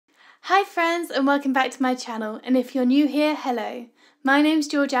Hi friends and welcome back to my channel, and if you're new here, hello. My name's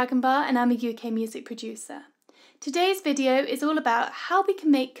George Agenbar and I'm a UK music producer. Today's video is all about how we can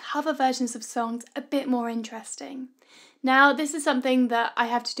make cover versions of songs a bit more interesting. Now this is something that I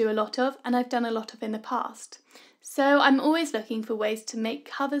have to do a lot of and I've done a lot of in the past. So I'm always looking for ways to make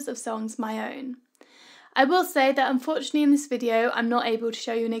covers of songs my own. I will say that unfortunately in this video I'm not able to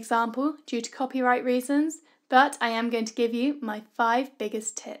show you an example due to copyright reasons, but I am going to give you my 5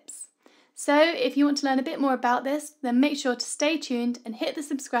 biggest tips. So if you want to learn a bit more about this, then make sure to stay tuned and hit the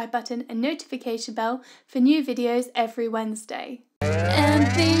subscribe button and notification bell for new videos every Wednesday.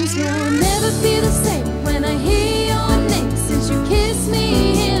 And things will never be the same when I hear your name since you kissed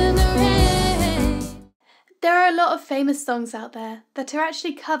me in the rain. There are a lot of famous songs out there that are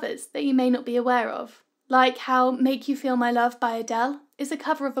actually covers that you may not be aware of, like how Make You Feel My Love by Adele is a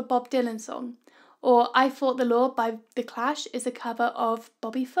cover of a Bob Dylan song, or I Fought the Law by The Clash is a cover of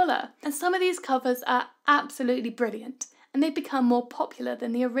Bobby Fuller. And some of these covers are absolutely brilliant, and they've become more popular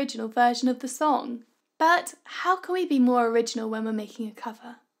than the original version of the song. But how can we be more original when we're making a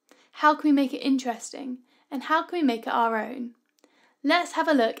cover? How can we make it interesting? And how can we make it our own? Let's have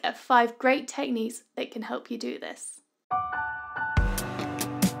a look at 5 great techniques that can help you do this.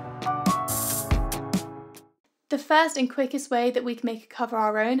 The first and quickest way that we can make a cover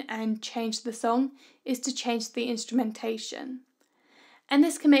our own and change the song is to change the instrumentation. And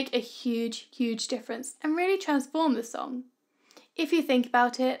this can make a huge difference and really transform the song. If you think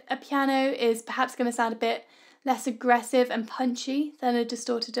about it, a piano is perhaps going to sound a bit less aggressive and punchy than a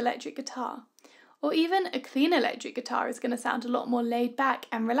distorted electric guitar. Or even a clean electric guitar is going to sound a lot more laid back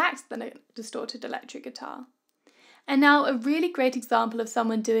and relaxed than a distorted electric guitar. And now a really great example of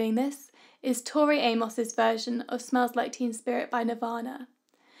someone doing this is Tori Amos's version of Smells Like Teen Spirit by Nirvana.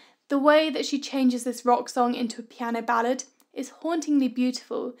 The way that she changes this rock song into a piano ballad is hauntingly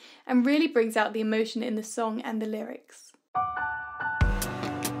beautiful and really brings out the emotion in the song and the lyrics.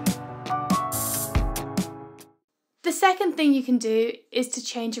 The second thing you can do is to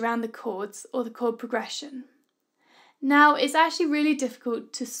change around the chords or the chord progression. Now, it's actually really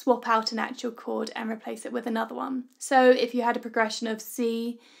difficult to swap out an actual chord and replace it with another one. So if you had a progression of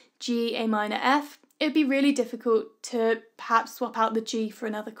C, G, A minor, F, it would be really difficult to perhaps swap out the G for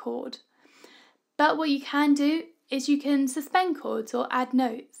another chord. But what you can do is you can suspend chords or add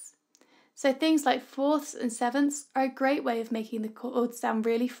notes. So things like fourths and sevenths are a great way of making the chords sound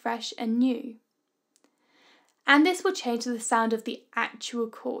really fresh and new. And this will change the sound of the actual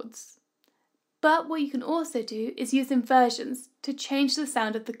chords. But what you can also do is use inversions to change the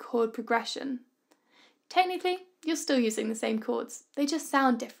sound of the chord progression. Technically, you're still using the same chords, they just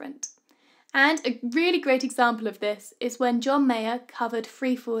sound different. And a really great example of this is when John Mayer covered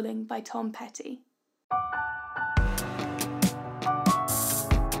Free Falling by Tom Petty.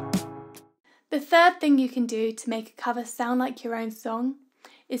 The third thing you can do to make a cover sound like your own song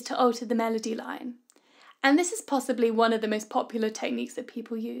is to alter the melody line. And this is possibly one of the most popular techniques that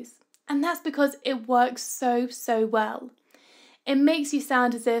people use. And that's because it works so well. It makes you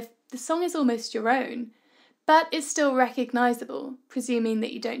sound as if the song is almost your own, but it's still recognisable, presuming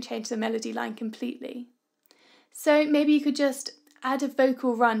that you don't change the melody line completely. So maybe you could just add a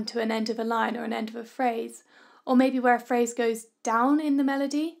vocal run to an end of a line or an end of a phrase, or maybe where a phrase goes down in the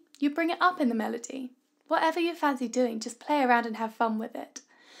melody, you bring it up in the melody. Whatever you fancy doing, just play around and have fun with it.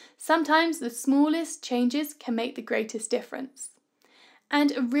 Sometimes the smallest changes can make the greatest difference.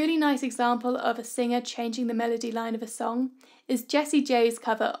 And a really nice example of a singer changing the melody line of a song is Jessie J's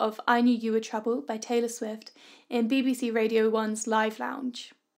cover of I Knew You Were Trouble by Taylor Swift in BBC Radio 1's Live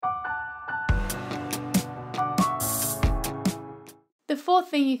Lounge. The fourth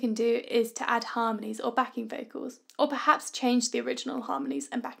thing you can do is to add harmonies or backing vocals, or perhaps change the original harmonies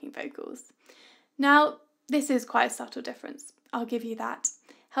and backing vocals. Now, this is quite a subtle difference, I'll give you that.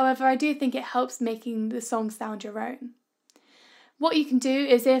 However, I do think it helps making the song sound your own. What you can do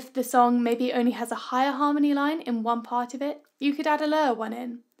is if the song maybe only has a higher harmony line in one part of it, you could add a lower one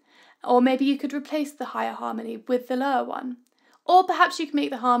in. Or maybe you could replace the higher harmony with the lower one. Or perhaps you can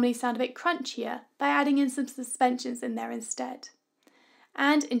make the harmony sound a bit crunchier by adding in some suspensions in there instead.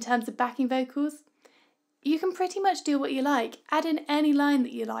 And in terms of backing vocals, you can pretty much do what you like. Add in any line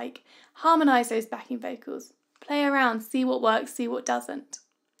that you like. Harmonise those backing vocals. Play around, see what works, see what doesn't.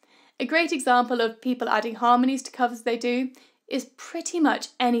 A great example of people adding harmonies to covers they do is pretty much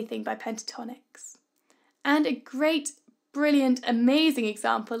anything by Pentatonix. And a great, brilliant, amazing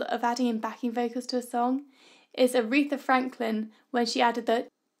example of adding in backing vocals to a song is Aretha Franklin when she added the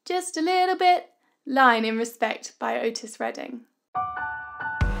 "just a little bit" line in Respect by Otis Redding.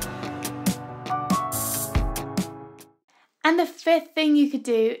 And the fifth thing you could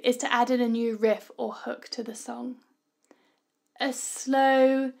do is to add in a new riff or hook to the song. A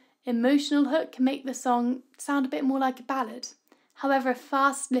slow, emotional hook can make the song sound a bit more like a ballad. However, a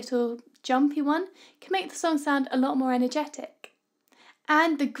fast little jumpy one can make the song sound a lot more energetic.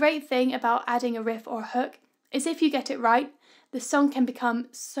 And the great thing about adding a riff or a hook is if you get it right, the song can become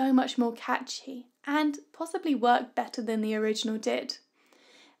so much more catchy and possibly work better than the original did.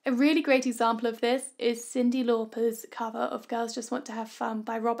 A really great example of this is Cyndi Lauper's cover of Girls Just Want to Have Fun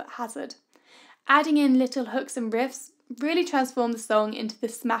by Robert Hazard. Adding in little hooks and riffs really transformed the song into the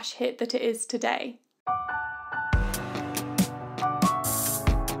smash hit that it is today.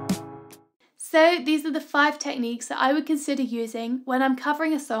 So these are the 5 techniques that I would consider using when I'm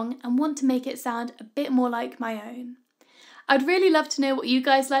covering a song and want to make it sound a bit more like my own. I'd really love to know what you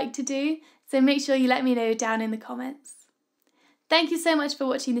guys like to do, so make sure you let me know down in the comments. Thank you so much for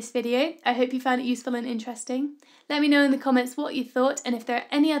watching this video. I hope you found it useful and interesting. Let me know in the comments what you thought and if there are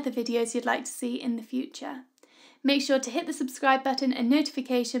any other videos you'd like to see in the future. Make sure to hit the subscribe button and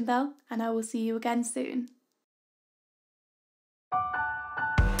notification bell, and I will see you again soon.